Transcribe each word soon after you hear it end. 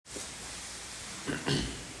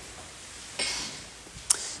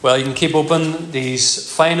Well, you can keep open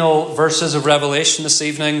these final verses of Revelation this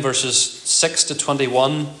evening, verses 6 to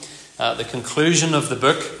 21, the conclusion of the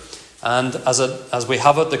book, and as we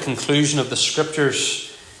have it, the conclusion of the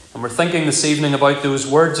Scriptures. And we're thinking this evening about those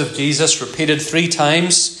words of Jesus repeated 3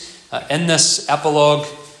 times in this epilogue: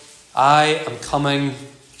 I am coming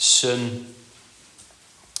soon.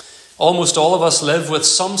 Almost all of us live with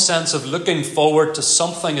some sense of looking forward to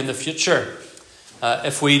something in the future.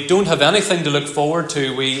 If we don't have anything to look forward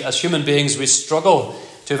to, we, as human beings, we struggle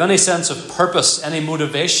to have any sense of purpose, any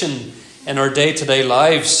motivation in our day-to-day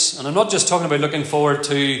lives. And I'm not just talking about looking forward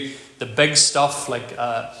to the big stuff like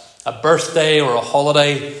a birthday or a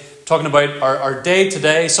holiday. I'm talking about our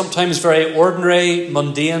day-to-day, sometimes very ordinary,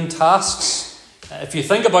 mundane tasks. If you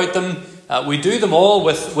think about them, we do them all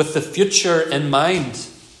with the future in mind.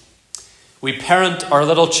 We parent our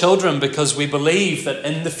little children because we believe that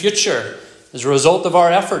in the future, as a result of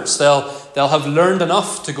our efforts, they'll have learned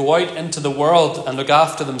enough to go out into the world and look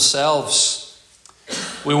after themselves.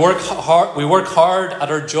 We work hard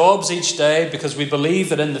at our jobs each day because we believe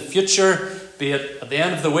that in the future, be it at the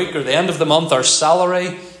end of the week or the end of the month, our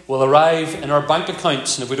salary will arrive in our bank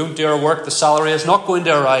accounts. And if we don't do our work, the salary is not going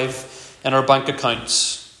to arrive in our bank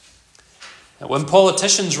accounts. When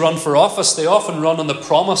politicians run for office, they often run on the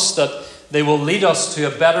promise that they will lead us to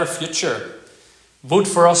a better future. Vote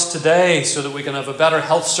for us today so that we can have a better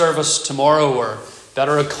health service tomorrow, or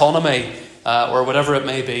better economy, or whatever it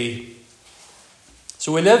may be.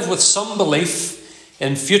 So we live with some belief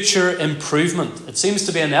in future improvement. It seems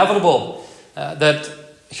to be inevitable that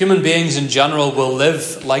human beings in general will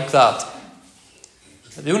live like that.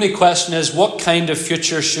 The only question is, what kind of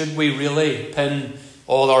future should we really pin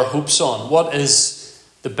all our hopes on? What is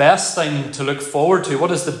the best thing to look forward to?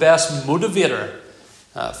 What is the best motivator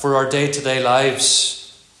for our day-to-day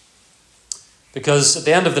lives? Because at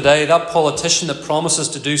the end of the day, that politician that promises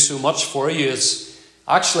to do so much for you is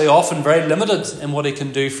actually often very limited in what he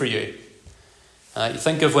can do for you. You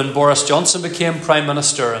think of when Boris Johnson became Prime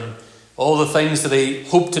Minister and all the things that he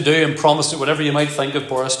hoped to do and promised, whatever you might think of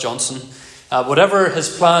Boris Johnson. Whatever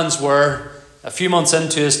his plans were, a few months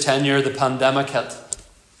into his tenure, the pandemic hit.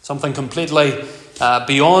 Something completely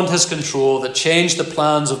beyond his control that changed the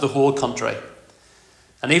plans of the whole country.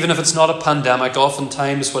 And even if it's not a pandemic,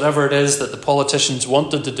 oftentimes whatever it is that the politicians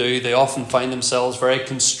wanted to do, they often find themselves very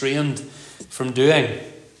constrained from doing.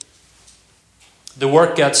 The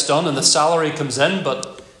work gets done and the salary comes in,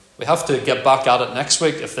 but we have to get back at it next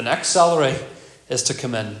week if the next salary is to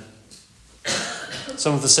come in.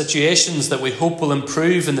 Some of the situations that we hope will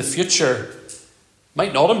improve in the future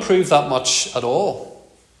might not improve that much at all.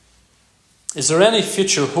 Is there any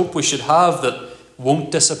future hope we should have that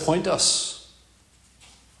won't disappoint us?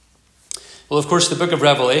 Well, of course, the book of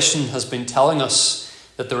Revelation has been telling us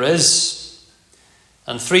that there is.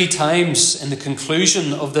 And 3 times in the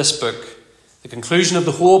conclusion of this book, the conclusion of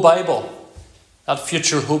the whole Bible, that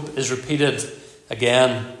future hope is repeated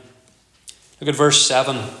again. Look at verse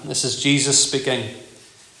 7. This is Jesus speaking.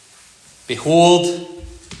 Behold,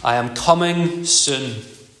 I am coming soon.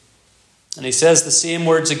 And he says the same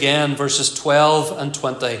words again, verses 12 and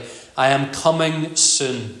 20. I am coming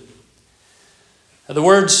soon. Now, the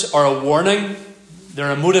words are a warning,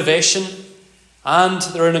 they're a motivation, and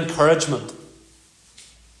they're an encouragement.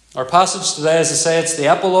 Our passage today, as I say, it's the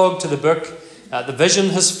epilogue to the book. The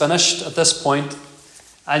vision has finished at this point.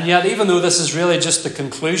 And yet, even though this is really just the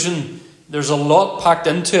conclusion, there's a lot packed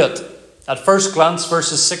into it. At first glance,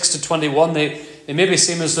 verses 6 to 21, they maybe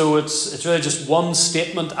seem as though it's really just one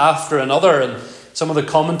statement after another. And some of the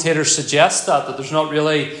commentators suggest that there's not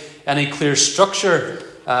really any clear structure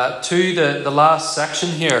to the last section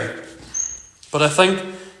here. But I think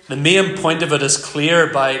the main point of it is clear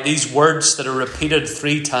by these words that are repeated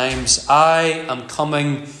 3 times. I am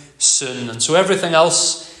coming soon. And so everything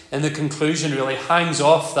else in the conclusion really hangs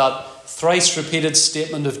off that thrice repeated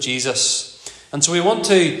statement of Jesus. And so we want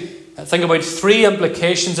to think about 3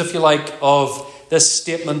 implications, if you like, of this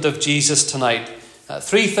statement of Jesus tonight.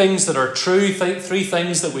 3 things that are true, 3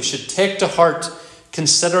 things that we should take to heart,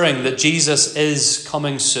 considering that Jesus is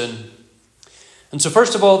coming soon. And so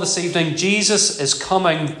first of all this evening, Jesus is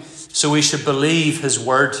coming, so we should believe his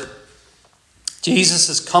word. Jesus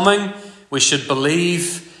is coming, we should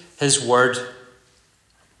believe his word.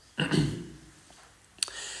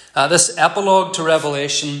 This epilogue to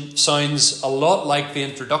Revelation sounds a lot like the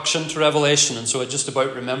introduction to Revelation, and so I just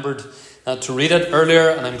about remembered to read it earlier,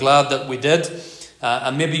 and I'm glad that we did.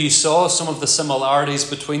 And maybe you saw some of the similarities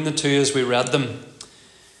between the two as we read them.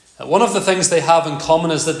 One of the things they have in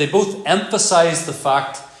common is that they both emphasize the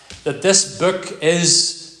fact that this book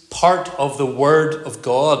is part of the Word of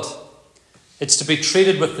God. It's to be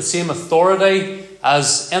treated with the same authority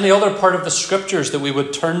as any other part of the Scriptures that we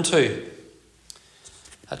would turn to.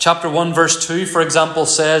 Chapter 1 verse 2, for example,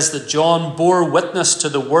 says that John bore witness to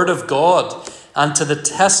the Word of God and to the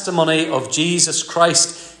testimony of Jesus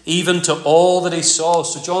Christ, even to all that he saw.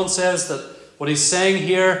 So John says that what he's saying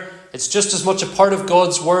here, it's just as much a part of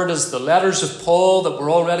God's Word as the letters of Paul that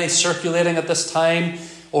were already circulating at this time,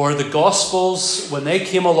 or the Gospels when they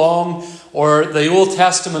came along, or the Old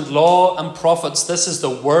Testament law and prophets. This is the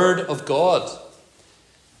Word of God.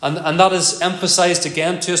 And that is emphasized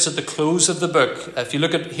again to us at the close of the book. If you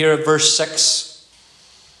look at here at verse 6,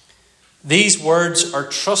 these words are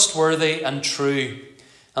trustworthy and true.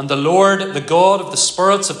 And the Lord, the God of the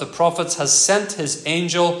spirits of the prophets, has sent his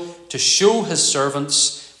angel to show his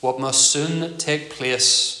servants what must soon take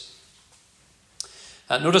place.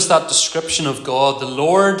 Notice that description of God, the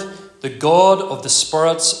Lord, the God of the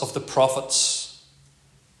spirits of the prophets.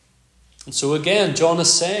 And so again, John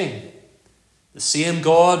is saying, the same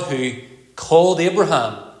God who called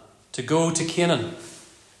Abraham to go to Canaan,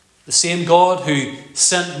 the same God who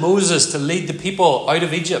sent Moses to lead the people out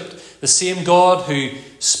of Egypt, the same God who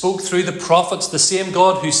spoke through the prophets, the same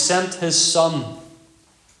God who sent his Son,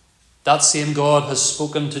 that same God has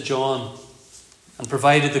spoken to John and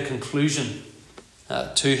provided the conclusion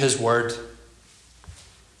to his word.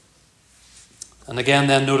 And again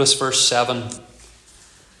then notice verse 7.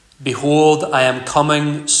 Behold, I am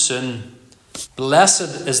coming soon.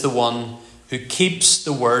 Blessed is the one who keeps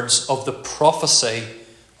the words of the prophecy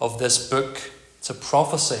of this book. It's a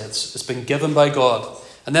prophecy. It's been given by God.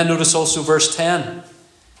 And then notice also verse 10.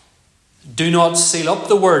 Do not seal up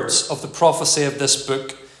the words of the prophecy of this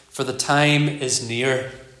book, for the time is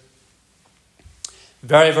near.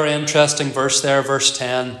 Very, very interesting verse there, verse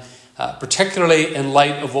 10, particularly in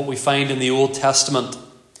light of what we find in the Old Testament.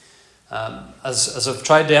 As I've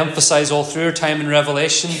tried to emphasize all through our time in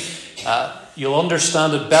Revelation, you'll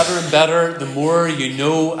understand it better and better the more you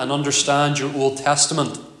know and understand your Old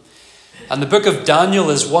Testament. And the book of Daniel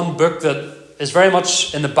is one book that is very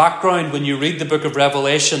much in the background when you read the book of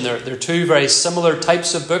Revelation. They're two very similar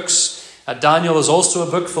types of books. Daniel is also a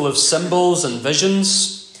book full of symbols and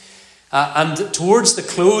visions. And towards the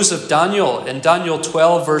close of Daniel, in Daniel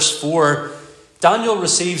 12 verse 4, Daniel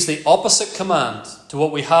receives the opposite command to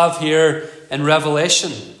what we have here in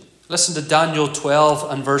Revelation. Listen to Daniel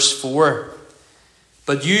 12 and verse 4.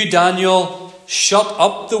 But you, Daniel, shut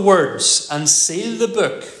up the words and seal the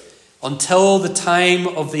book until the time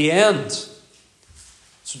of the end.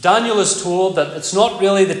 So Daniel is told that it's not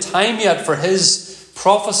really the time yet for his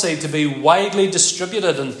prophecy to be widely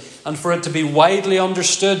distributed and for it to be widely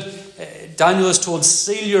understood. Daniel is told,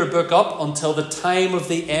 seal your book up until the time of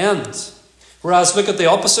the end. Whereas look at the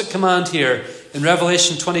opposite command here in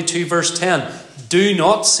Revelation 22 verse 10. Do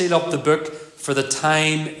not seal up the book, for the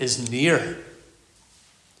time is near.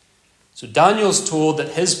 So Daniel's told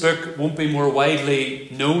that his book won't be more widely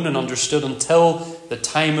known and understood until the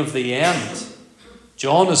time of the end.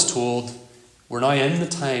 John is told we're now in the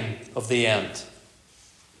time of the end.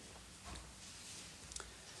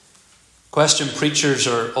 Question preachers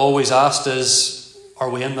are always asked is, are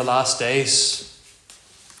we in the last days?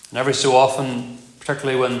 And every so often,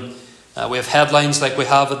 particularly when we have headlines like we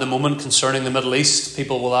have at the moment concerning the Middle East,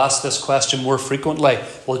 people will ask this question more frequently.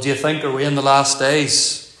 Well, do you think, are we in the last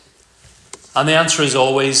days? And the answer is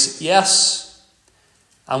always yes.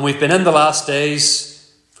 And we've been in the last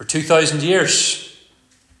days for 2,000 years.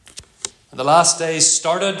 And the last days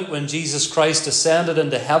started when Jesus Christ ascended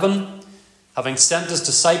into heaven, having sent his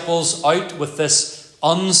disciples out with this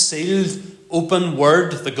unsealed, open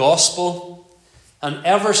word, the gospel. And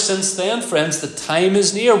ever since then, friends, the time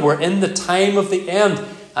is near. We're in the time of the end.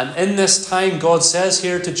 And in this time, God says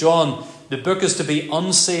here to John, the book is to be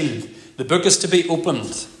unsealed. The book is to be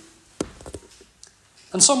opened.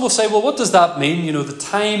 And some will say, well, what does that mean? You know, the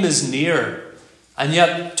time is near. And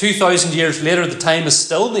yet, 2,000 years later, the time is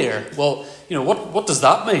still near. Well, you know, what does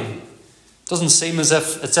that mean? It doesn't seem as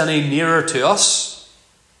if it's any nearer to us.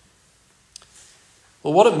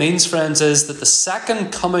 Well, what it means, friends, is that the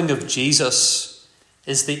second coming of Jesus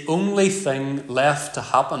is the only thing left to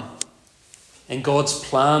happen in God's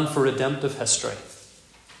plan for redemptive history.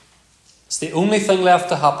 It's the only thing left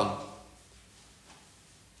to happen.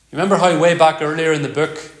 You remember how way back earlier in the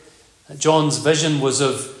book, John's vision was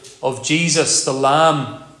of Jesus, the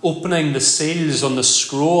Lamb, opening the seals on the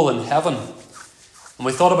scroll in heaven. And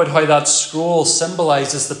we thought about how that scroll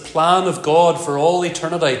symbolizes the plan of God for all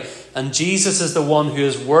eternity. And Jesus is the one who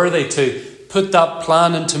is worthy to put that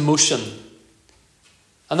plan into motion.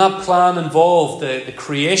 And that plan involved the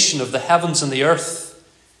creation of the heavens and the earth.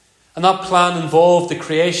 And that plan involved the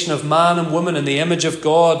creation of man and woman in the image of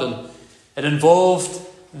God, and it involved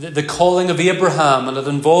the calling of Abraham, and it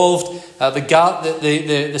involved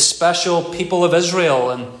the special people of Israel,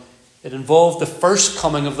 and it involved the first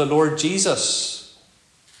coming of the Lord Jesus,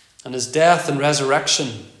 and his death and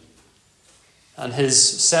resurrection, and his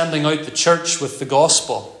sending out the church with the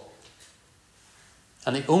gospel.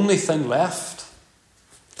 And the only thing left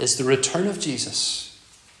is the return of Jesus.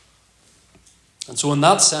 And so in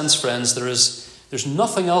that sense, friends, there's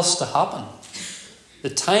nothing else to happen. The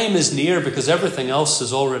time is near because everything else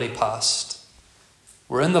has already passed.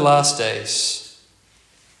 We're in the last days.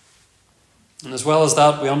 And as well as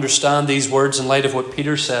that, we understand these words in light of what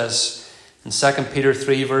Peter says in 2 Peter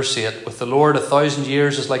 3 verse 8. With the Lord 1,000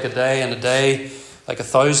 years is like a day, and a day like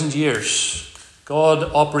 1,000 years.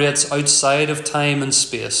 God operates outside of time and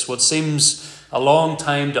space. What seems a long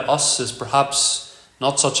time to us is perhaps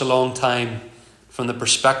not such a long time from the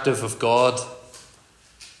perspective of God.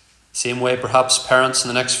 Same way perhaps parents in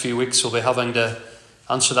the next few weeks will be having to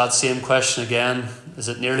answer that same question again. Is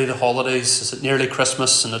it nearly the holidays? Is it nearly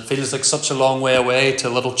Christmas? And it feels like such a long way away to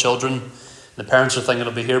little children. The parents are thinking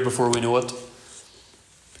it'll be here before we know it.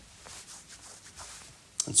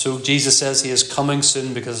 And so Jesus says he is coming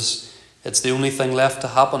soon because it's the only thing left to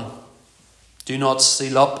happen. Do not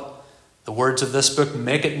seal up the words of this book.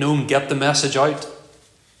 Make it known. Get the message out.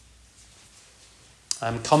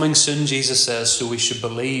 I'm coming soon, Jesus says, so we should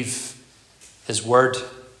believe his word.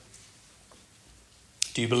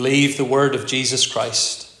 Do you believe the word of Jesus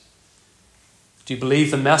Christ? Do you believe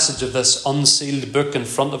the message of this unsealed book in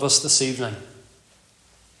front of us this evening?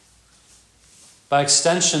 By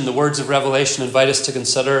extension, the words of Revelation invite us to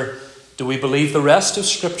consider, do we believe the rest of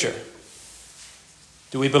Scripture?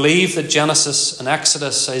 Do we believe that Genesis and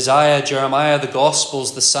Exodus, Isaiah, Jeremiah, the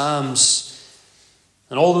Gospels, the Psalms,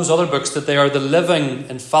 and all those other books, that they are the living,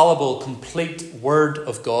 infallible, complete Word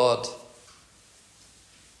of God?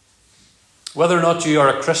 Whether or not you are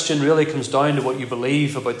a Christian really comes down to what you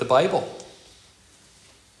believe about the Bible.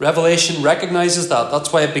 Revelation recognizes that.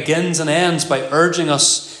 That's why it begins and ends by urging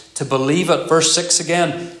us to believe it. Verse 6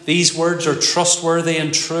 again, these words are trustworthy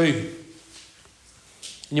and true.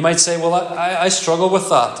 And you might say, well, I struggle with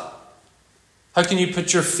that. How can you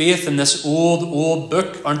put your faith in this old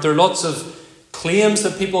book? Aren't there lots of claims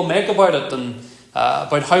that people make about it and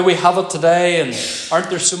about how we have it today? And aren't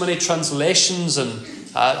there so many translations? And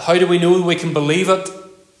how do we know we can believe it?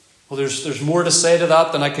 Well, there's more to say to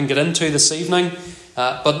that than I can get into this evening.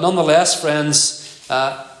 But nonetheless, friends,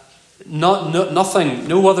 nothing,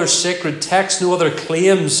 no other sacred text, no other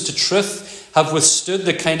claims to truth have withstood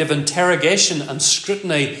the kind of interrogation and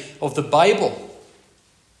scrutiny of the Bible.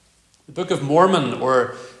 The Book of Mormon,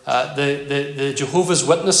 or the Jehovah's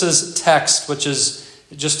Witnesses text, which is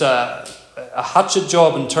just a hatchet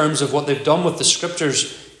job in terms of what they've done with the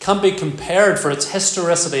Scriptures, can't be compared for its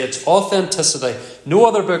historicity, its authenticity. No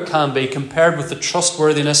other book can be compared with the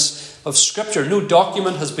trustworthiness of Scripture. No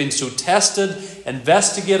document has been so tested,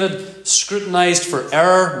 investigated, scrutinized for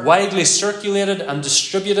error, widely circulated and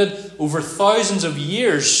distributed over thousands of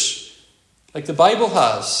years like the Bible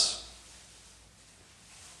has.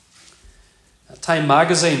 Time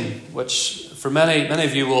magazine, which for many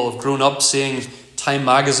of you will have grown up seeing Time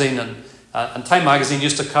magazine, and Time magazine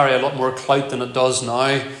used to carry a lot more clout than it does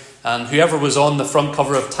now. And whoever was on the front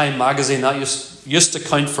cover of Time magazine, that used to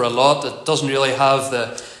count for a lot. It doesn't really have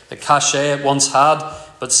the cachet it once had.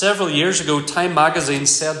 But several years ago, Time magazine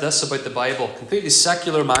said this about the Bible, completely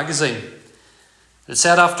secular magazine. It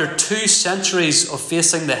said, after 2 centuries of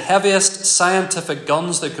facing the heaviest scientific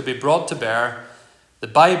guns that could be brought to bear, the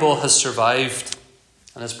Bible has survived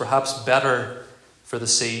and is perhaps better for the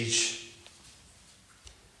siege.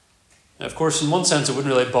 Now, of course, in one sense, it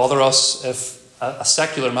wouldn't really bother us if a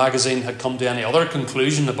secular magazine had come to any other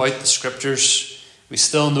conclusion about the Scriptures. We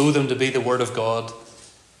still know them to be the Word of God.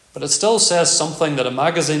 But it still says something that a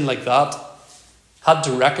magazine like that had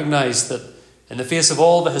to recognize, that in the face of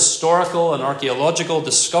all the historical and archaeological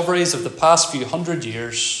discoveries of the past few hundred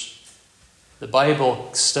years, the Bible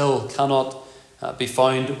still cannot be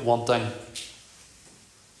found wanting.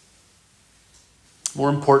 More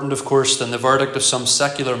important, of course, than the verdict of some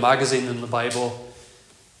secular magazine in the Bible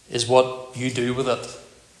is what you do with it.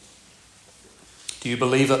 Do you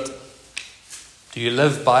believe it? Do you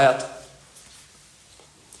live by it?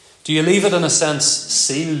 Do you leave it, in a sense,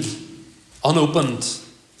 sealed, unopened,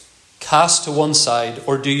 cast to one side,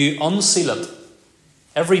 or do you unseal it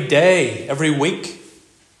every day, every week,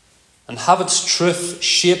 and have its truth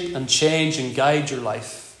shape and change and guide your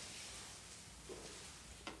life?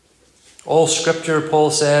 All Scripture,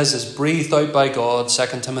 Paul says, is breathed out by God,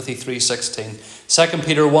 2 Timothy 3:16. 2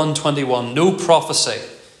 Peter 1:21, no prophecy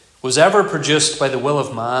was ever produced by the will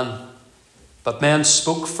of man, but men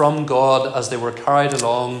spoke from God as they were carried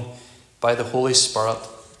along by the Holy Spirit.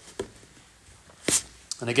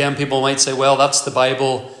 And again, people might say, well, that's the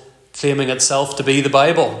Bible claiming itself to be the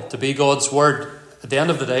Bible, to be God's Word. At the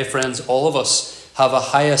end of the day, friends, all of us have a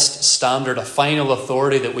highest standard, a final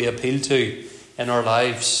authority that we appeal to in our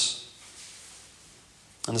lives.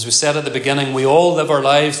 And as we said at the beginning, we all live our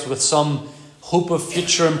lives with some hope of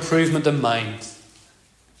future improvement in mind,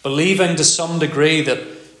 believing to some degree that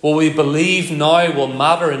what we believe now will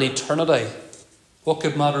matter in eternity. What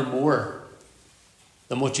could matter more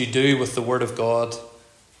than what you do with the Word of God?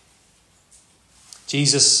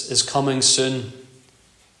 Jesus is coming soon.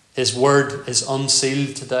 His Word is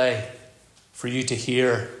unsealed today for you to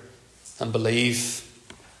hear and believe.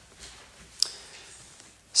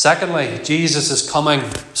 Secondly, Jesus is coming,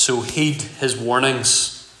 so heed his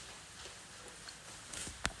warnings.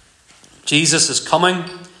 Jesus is coming,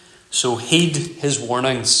 so heed his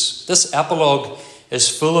warnings. This epilogue is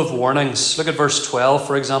full of warnings. Look at verse 12,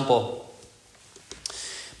 for example.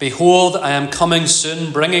 Behold, I am coming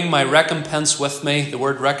soon, bringing my recompense with me. The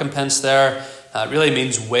word recompense there really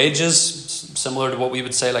means wages, similar to what we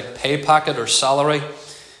would say like pay packet or salary.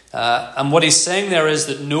 And what he's saying there is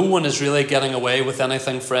that no one is really getting away with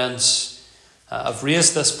anything, friends. I've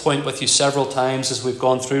raised this point with you several times as we've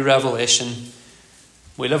gone through Revelation.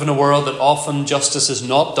 We live in a world that often justice is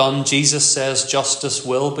not done. Jesus says justice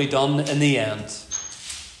will be done in the end.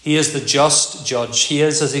 He is the just judge. He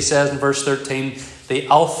is, as he says in verse 13, the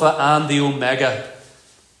Alpha and the Omega.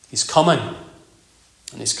 He's coming.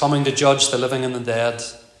 And he's coming to judge the living and the dead.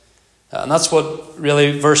 And that's what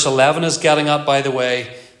really verse 11 is getting at, by the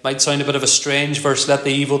way. Might sound a bit of a strange verse, let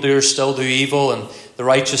the evildoers still do evil and the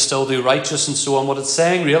righteous still do righteous and so on. What it's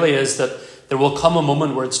saying really is that there will come a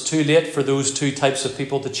moment where it's too late for those two types of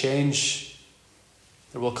people to change.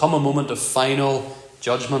 There will come a moment of final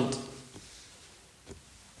judgment.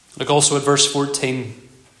 Look also at verse 14.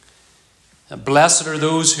 Blessed are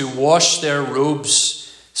those who wash their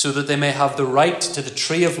robes so that they may have the right to the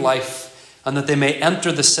tree of life and that they may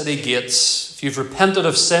enter the city gates. If you've repented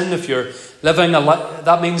of sin, if you're living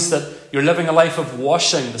that means that you're living a life of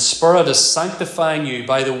washing. The Spirit is sanctifying you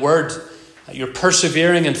by the Word. You're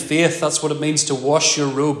persevering in faith. That's what it means to wash your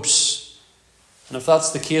robes. And if that's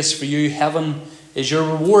the case for you, heaven is your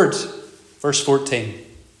reward. Verse 14.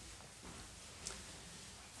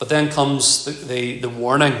 But then comes the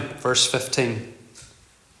warning, verse 15.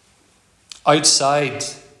 Outside,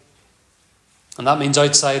 and that means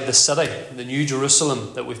outside the city, the New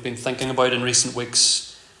Jerusalem that we've been thinking about in recent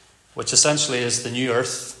weeks, which essentially is the new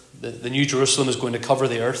earth. The New Jerusalem is going to cover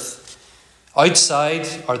the earth. Outside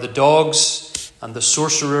are the dogs and the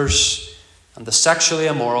sorcerers and the sexually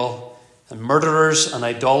immoral and murderers and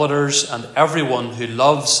idolaters and everyone who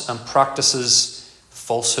loves and practices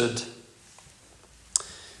falsehood.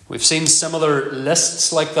 We've seen similar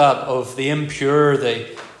lists like that of the impure, the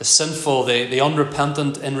sinful, the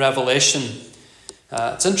unrepentant in Revelation.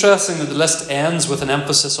 It's interesting that the list ends with an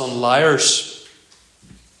emphasis on liars.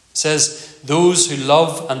 It says, those who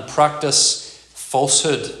love and practice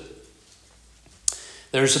falsehood.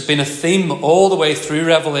 There's been a theme all the way through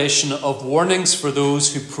Revelation of warnings for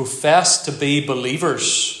those who profess to be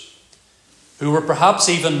believers, who were perhaps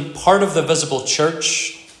even part of the visible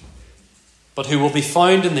church, but who will be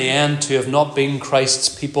found in the end to have not been Christ's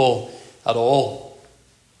people at all.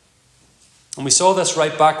 And we saw this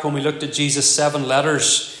right back when we looked at Jesus' 7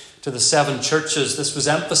 letters to the 7 churches. This was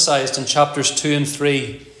emphasized in chapters 2 and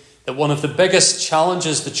 3, that one of the biggest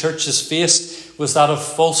challenges the churches faced was that of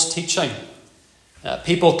false teaching.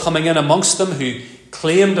 People coming in amongst them who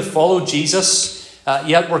claimed to follow Jesus,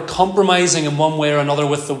 yet were compromising in one way or another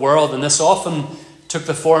with the world. And this often took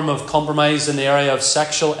the form of compromise in the area of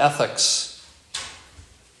sexual ethics.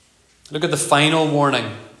 Look at the final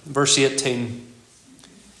warning, verse 18.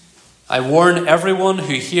 I warn everyone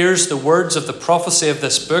who hears the words of the prophecy of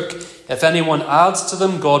this book. If anyone adds to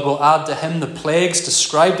them, God will add to him the plagues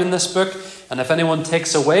described in this book. And if anyone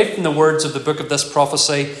takes away from the words of the book of this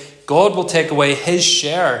prophecy, God will take away his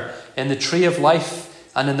share in the tree of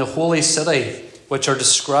life and in the holy city, which are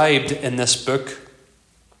described in this book.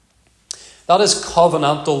 That is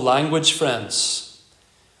covenantal language, friends.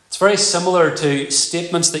 It's very similar to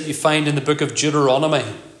statements that you find in the book of Deuteronomy.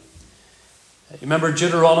 You remember,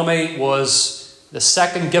 Deuteronomy was the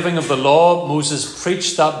second giving of the law. Moses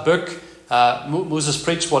preached that book. Moses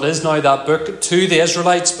preached what is now that book to the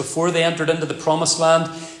Israelites before they entered into the promised land.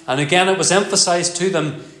 And again, it was emphasized to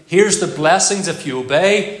them, here's the blessings if you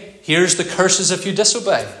obey. here's the curses if you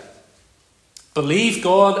disobey. Believe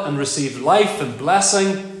God and receive life and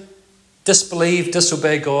blessing. Disbelieve,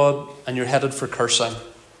 disobey God, and you're headed for cursing.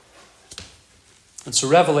 And so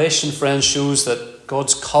Revelation, friends, shows that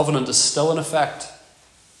God's covenant is still in effect.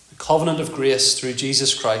 The covenant of grace through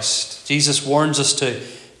Jesus Christ. Jesus warns us to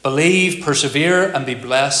believe, persevere, and be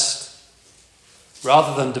blessed,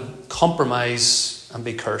 rather than to compromise and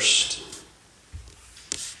be cursed.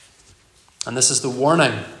 And this is the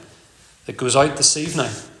warning that goes out this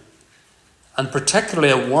evening, and particularly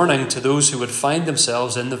a warning to those who would find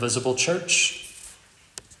themselves in the visible church.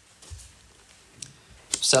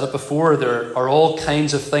 I've said it before, there are all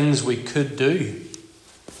kinds of things we could do,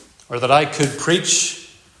 or that I could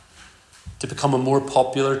preach to become a more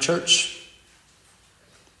popular church.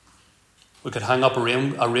 We could hang up a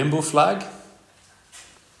rainbow flag.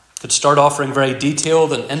 Could start offering very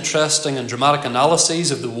detailed and interesting and dramatic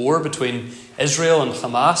analyses of the war between Israel and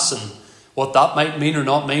Hamas and what that might mean or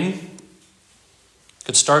not mean.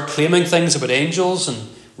 Could start claiming things about angels and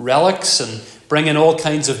relics and bring in all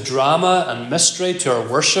kinds of drama and mystery to our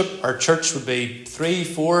worship. Our church would be 3,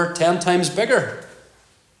 4, 10 times bigger.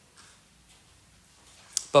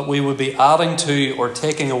 But we would be adding to or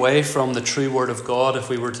taking away from the true word of God if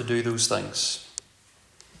we were to do those things.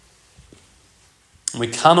 We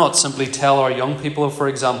cannot simply tell our young people, for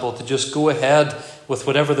example, to just go ahead with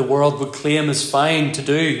whatever the world would claim is fine to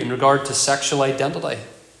do in regard to sexual identity.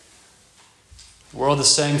 The world is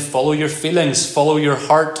saying, follow your feelings, follow your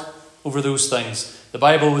heart over those things. The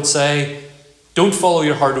Bible would say, don't follow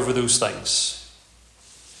your heart over those things.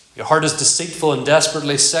 Your heart is deceitful and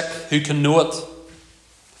desperately sick. Who can know it?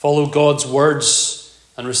 Follow God's words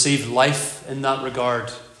and receive life in that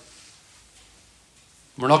regard.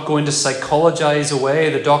 We're not going to psychologize away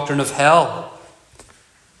the doctrine of hell.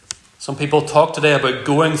 Some people talk today about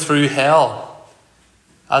going through hell,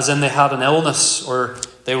 as in they had an illness, or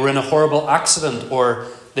they were in a horrible accident, or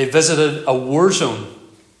they visited a war zone.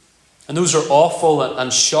 And those are awful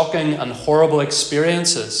and shocking and horrible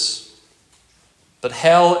experiences. But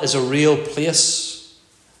hell is a real place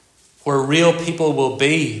where real people will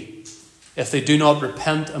be if they do not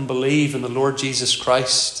repent and believe in the Lord Jesus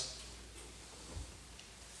Christ.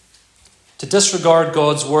 To disregard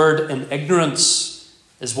God's word in ignorance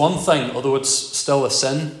is one thing, although it's still a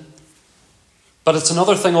sin. But it's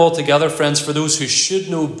another thing altogether, friends, for those who should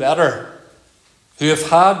know better, who have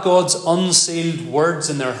had God's unsealed words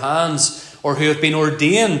in their hands, or who have been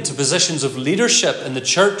ordained to positions of leadership in the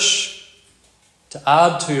church, to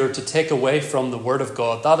add to or to take away from the word of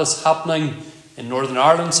God. That is happening in Northern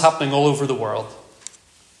Ireland, it's happening all over the world.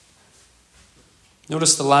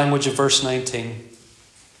 Notice the language of verse 19.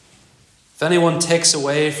 If anyone takes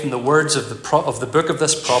away from the words of the book of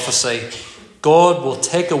this prophecy, God will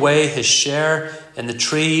take away his share in the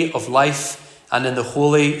tree of life and in the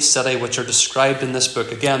holy city which are described in this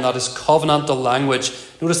book. Again, that is covenantal language.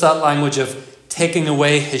 Notice that language of taking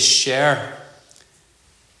away his share.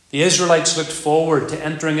 The Israelites looked forward to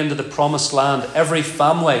entering into the promised land. Every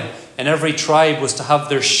family and every tribe was to have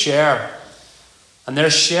their share. And their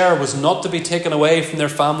share was not to be taken away from their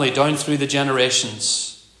family down through the generations.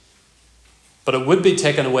 But it would be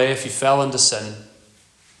taken away if you fell into sin.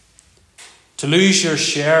 To lose your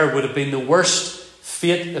share would have been the worst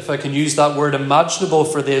fate, if I can use that word, imaginable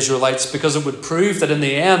for the Israelites, because it would prove that in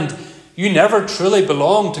the end, you never truly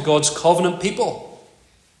belonged to God's covenant people.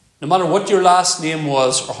 No matter what your last name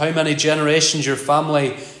was or how many generations your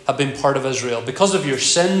family have been part of Israel, because of your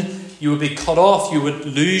sin, you would be cut off, you would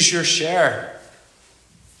lose your share.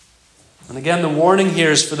 And again, the warning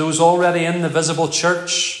here is for those already in the visible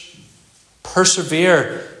church.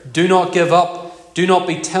 Persevere. Do not give up. Do not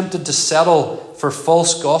be tempted to settle for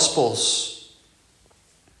false gospels.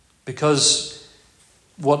 Because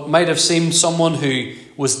what might have seemed someone who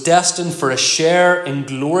was destined for a share in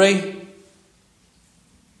glory,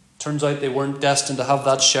 turns out they weren't destined to have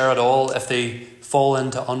that share at all if they fall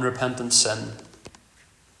into unrepentant sin.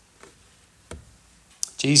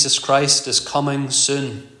 Jesus Christ is coming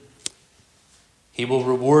soon. He will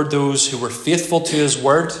reward those who were faithful to his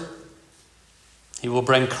word. He will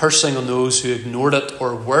bring cursing on those who ignored it,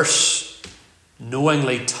 or worse,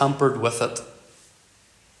 knowingly tampered with it.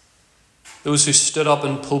 Those who stood up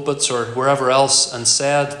in pulpits or wherever else and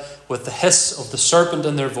said with the hiss of the serpent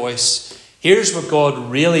in their voice, here's what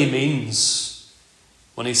God really means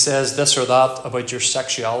when he says this or that about your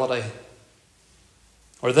sexuality,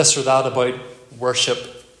 or this or that about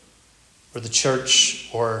worship, or the church,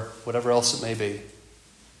 or whatever else it may be.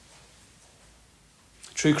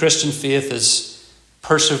 True Christian faith is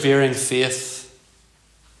persevering faith.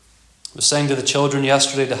 I was saying to the children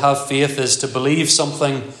yesterday, to have faith is to believe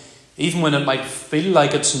something even when it might feel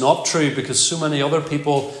like it's not true because so many other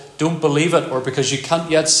people don't believe it, or because you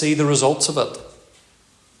can't yet see the results of it.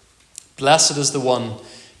 Blessed is the one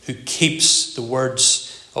who keeps the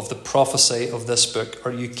words of the prophecy of this book.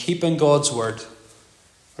 Are you keeping God's word?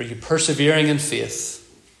 Are you persevering in faith?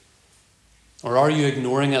 Or are you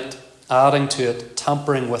ignoring it, adding to it,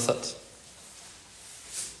 tampering with it?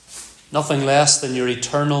 Nothing less than your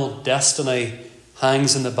eternal destiny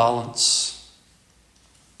hangs in the balance.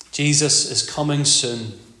 Jesus is coming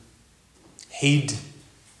soon. Heed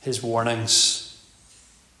his warnings.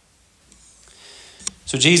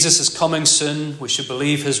 So Jesus is coming soon. We should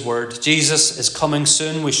believe his word. Jesus is coming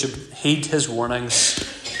soon. We should heed his warnings.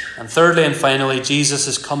 And thirdly and finally, Jesus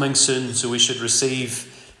is coming soon, so we should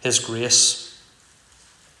receive his grace.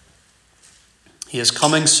 He is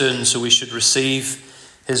coming soon, so we should receive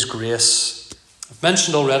his grace. I've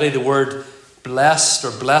mentioned already the word blessed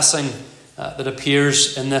or blessing that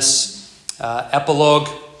appears in this epilogue.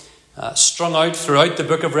 Strung out throughout the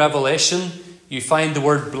book of Revelation, you find the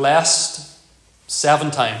word blessed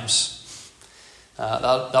 7 times.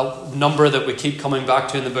 That number that we keep coming back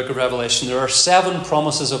to in the book of Revelation. There are 7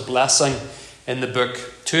 promises of blessing in the book.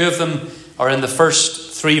 2 of them are in the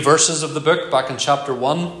first 3 verses of the book, back in chapter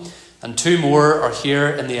 1. And 2 more are here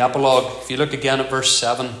in the epilogue. If you look again at verse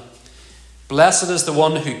 7. Blessed is the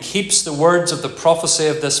one who keeps the words of the prophecy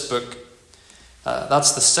of this book.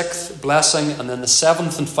 That's the 6th blessing. And then the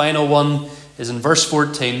 7th and final one is in verse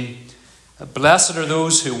 14. Blessed are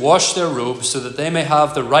those who wash their robes, so that they may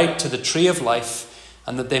have the right to the tree of life,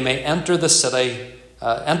 and that they may enter the city,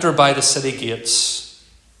 enter by the city gates.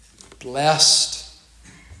 Blessed.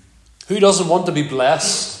 Who doesn't want to be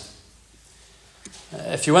blessed?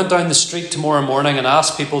 If you went down the street tomorrow morning and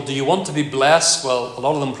asked people, do you want to be blessed? Well, a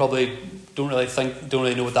lot of them probably don't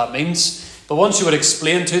really know what that means. But once you would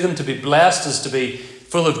explain to them, to be blessed is to be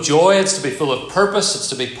full of joy, it's to be full of purpose, it's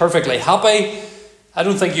to be perfectly happy. I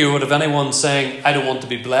don't think you would have anyone saying, I don't want to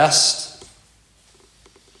be blessed.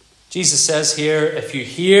 Jesus says here, if you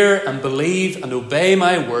hear and believe and obey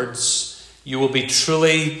my words, you will be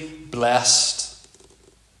truly blessed.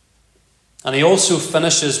 And he also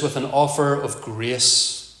finishes with an offer of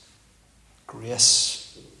grace.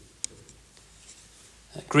 Grace.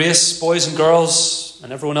 Grace, boys and girls,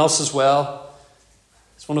 and everyone else as well,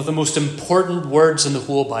 is one of the most important words in the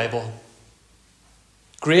whole Bible.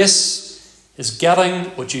 Grace is getting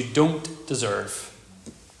what you don't deserve.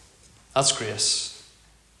 That's grace.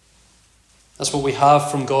 That's what we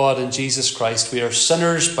have from God in Jesus Christ. We are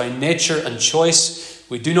sinners by nature and choice.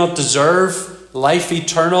 We do not deserve life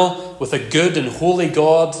eternal with a good and holy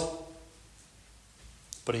God,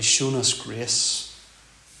 but he's shown us grace.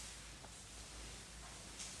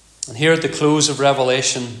 And here at the close of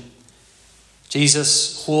Revelation,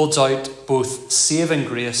 Jesus holds out both saving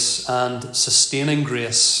grace and sustaining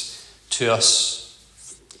grace to us.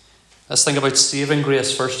 Let's think about saving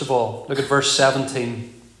grace first of all. Look at verse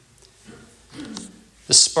 17.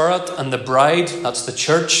 The Spirit and the bride, that's the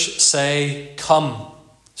church, say, come.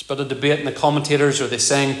 There's a bit of debate in the commentators. Are they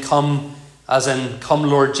saying come as in come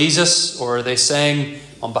Lord Jesus? Or are they saying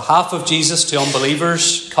on behalf of Jesus to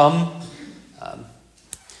unbelievers, come?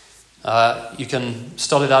 You can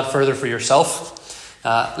study that further for yourself.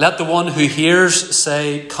 Let the one who hears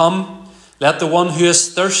say, come. Let the one who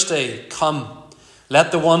is thirsty come.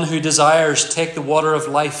 Let the one who desires take the water of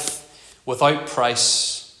life without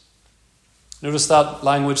price. Notice that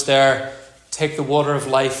language there. Take the water of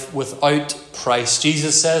life without price.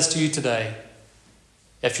 Jesus says to you today,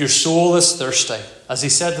 if your soul is thirsty, as he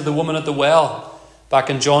said to the woman at the well back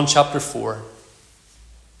in John chapter 4,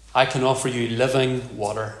 I can offer you living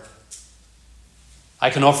water. I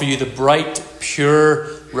can offer you the bright, pure,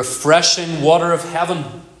 refreshing water of heaven.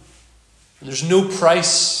 And there's no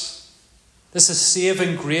price. This is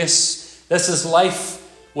saving grace. This is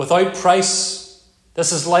life without price.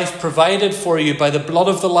 This is life provided for you by the blood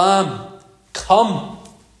of the Lamb. Come.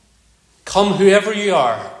 Come whoever you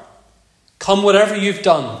are. Come whatever you've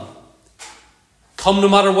done. Come no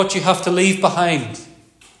matter what you have to leave behind.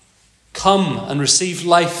 Come and receive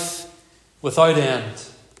life without end.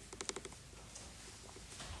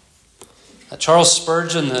 Charles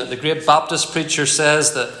Spurgeon, the great Baptist preacher,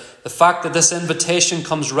 says that the fact that this invitation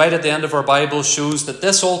comes right at the end of our Bible shows that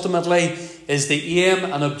this ultimately is the aim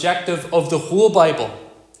and objective of the whole Bible.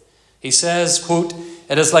 He says, quote,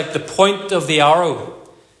 it is like the point of the arrow,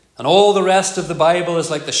 and all the rest of the Bible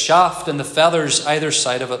is like the shaft and the feathers either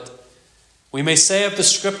side of it. We may say of the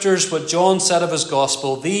Scriptures what John said of his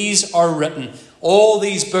Gospel, these are written, all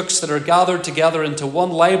these books that are gathered together into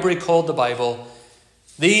one library called the Bible,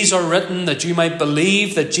 These are written that you might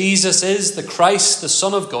believe that Jesus is the Christ, the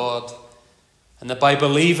Son of God, and that by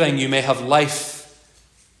believing you may have life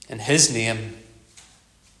in his name.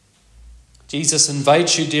 Jesus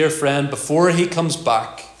invites you, dear friend, before he comes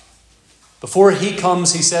back. Before he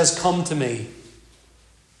comes, he says, come to me.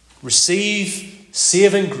 Receive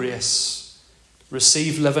saving grace.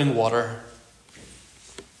 Receive living water.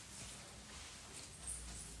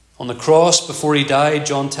 On the cross, before he died,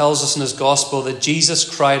 John tells us in his gospel that Jesus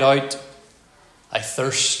cried out, I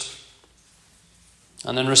thirst.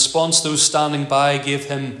 And in response, those standing by gave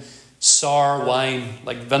him sour wine,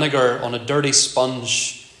 like vinegar on a dirty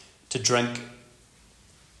sponge, to drink.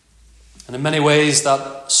 And in many ways,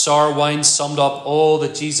 that sour wine summed up all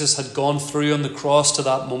that Jesus had gone through on the cross to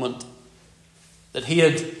that moment. That he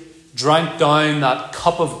had drank down that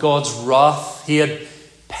cup of God's wrath. He had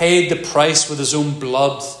paid the price with his own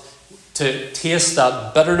blood to taste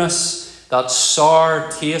that bitterness, that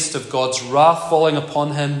sour taste of God's wrath falling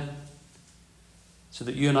upon him, so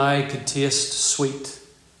that you and I could taste sweet,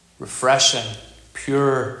 refreshing,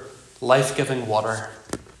 pure, life-giving water.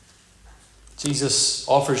 Jesus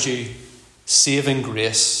offers you saving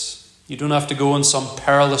grace. You don't have to go on some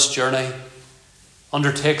perilous journey,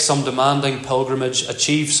 undertake some demanding pilgrimage,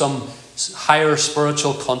 achieve some higher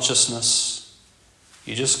spiritual consciousness.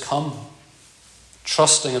 You just come,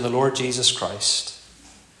 trusting in the Lord Jesus Christ,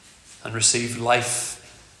 and receive life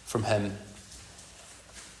from him.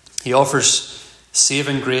 He offers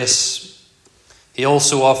saving grace. He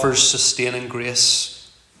also offers sustaining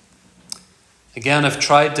grace. Again, I've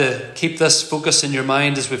tried to keep this focus in your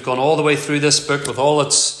mind as we've gone all the way through this book with all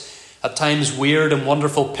its, at times, weird and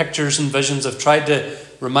wonderful pictures and visions. I've tried to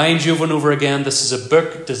remind you over and over again, this is a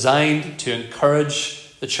book designed to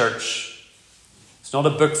encourage the church. It's not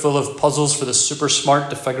a book full of puzzles for the super smart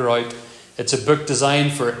to figure out. It's a book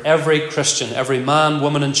designed for every Christian, every man,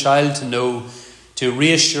 woman and child to know, to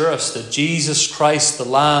reassure us that Jesus Christ, the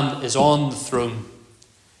Lamb, is on the throne.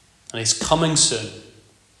 And he's coming soon.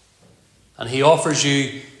 And he offers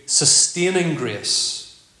you sustaining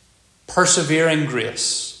grace, persevering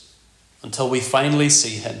grace, until we finally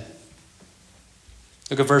see him.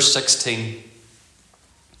 Look at verse 16.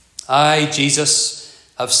 I, Jesus,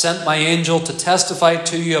 have sent my angel to testify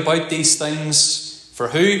to you about these things. For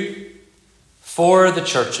who? For the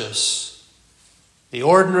churches. The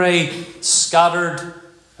ordinary, scattered,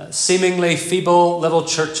 seemingly feeble little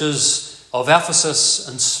churches of Ephesus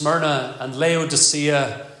and Smyrna and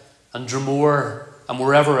Laodicea and Dromore and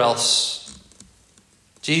wherever else.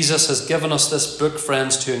 Jesus has given us this book,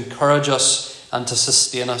 friends, to encourage us and to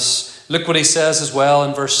sustain us. Look what he says as well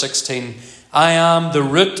in verse 16. I am the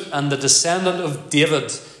root and the descendant of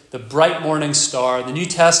David, the bright morning star. The New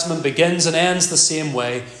Testament begins and ends the same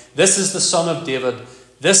way. This is the Son of David.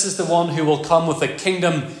 This is the one who will come with a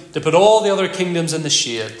kingdom to put all the other kingdoms in the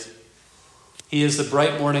shade. He is the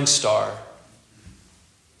bright morning star.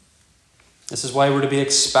 This is why we're to be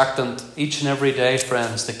expectant each and every day,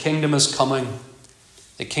 friends. The kingdom is coming.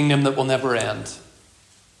 The kingdom that will never end.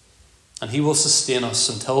 And he will sustain us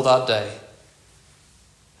until that day.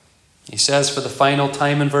 He says for the final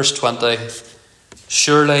time in verse 20,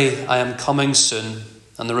 surely I am coming soon.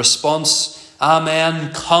 And the response,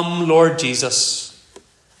 Amen, come Lord Jesus.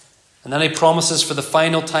 And then he promises for the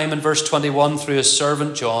final time in verse 21 through his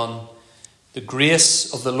servant John, the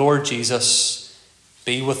grace of the Lord Jesus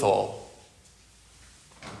be with all.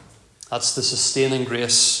 That's the sustaining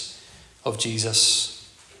grace of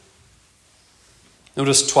Jesus.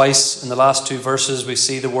 Notice twice in the last two verses we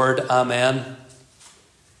see the word Amen.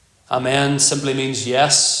 Amen simply means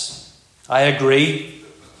yes, I agree,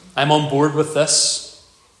 I'm on board with this.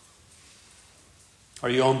 Are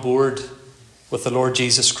you on board with the Lord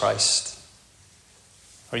Jesus Christ?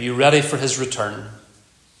 Are you ready for his return?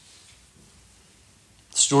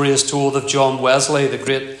 The story is told of John Wesley, the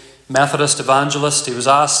great Methodist evangelist. He was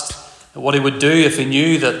asked what he would do if he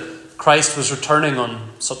knew that Christ was returning on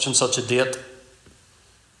such and such a date.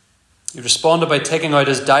 He responded by taking out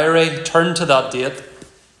his diary, turned to that date,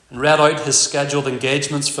 and read out his scheduled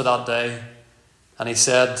engagements for that day. And he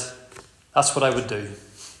said, that's what I would do.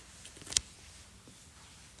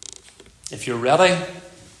 If you're ready,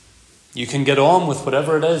 you can get on with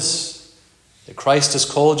whatever it is that Christ has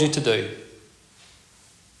called you to do.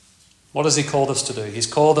 What has he called us to do? He's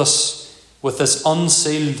called us with this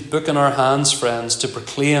unsealed book in our hands, friends, to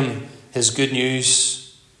proclaim his good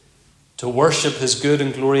news, to worship his good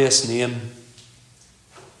and glorious name,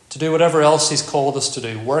 to do whatever else he's called us to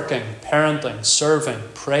do, working, parenting, serving,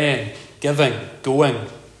 praying, giving, going,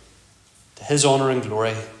 to his honour and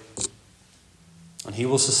glory. And he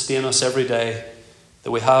will sustain us every day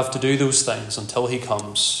that we have to do those things until he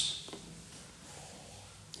comes.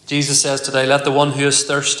 Jesus says today, let the one who is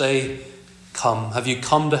thirsty come. Have you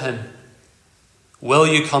come to him? Will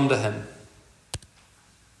you come to him?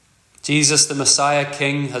 Jesus, the Messiah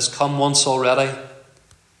King, has come once already.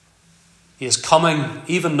 He is coming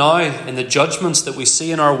even now in the judgments that we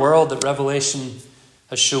see in our world that Revelation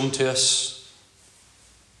has shown to us.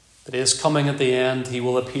 But he is coming at the end. He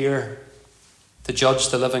will appear to judge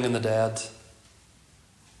the living and the dead.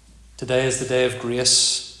 Today is the day of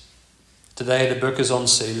grace. Today the book is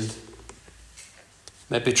unsealed.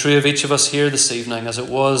 May it be true of each of us here this evening, as it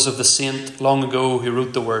was of the saint long ago who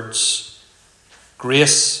wrote the words,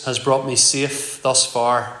 grace has brought me safe thus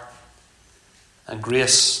far, and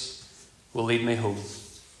grace will lead me home.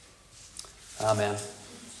 Amen.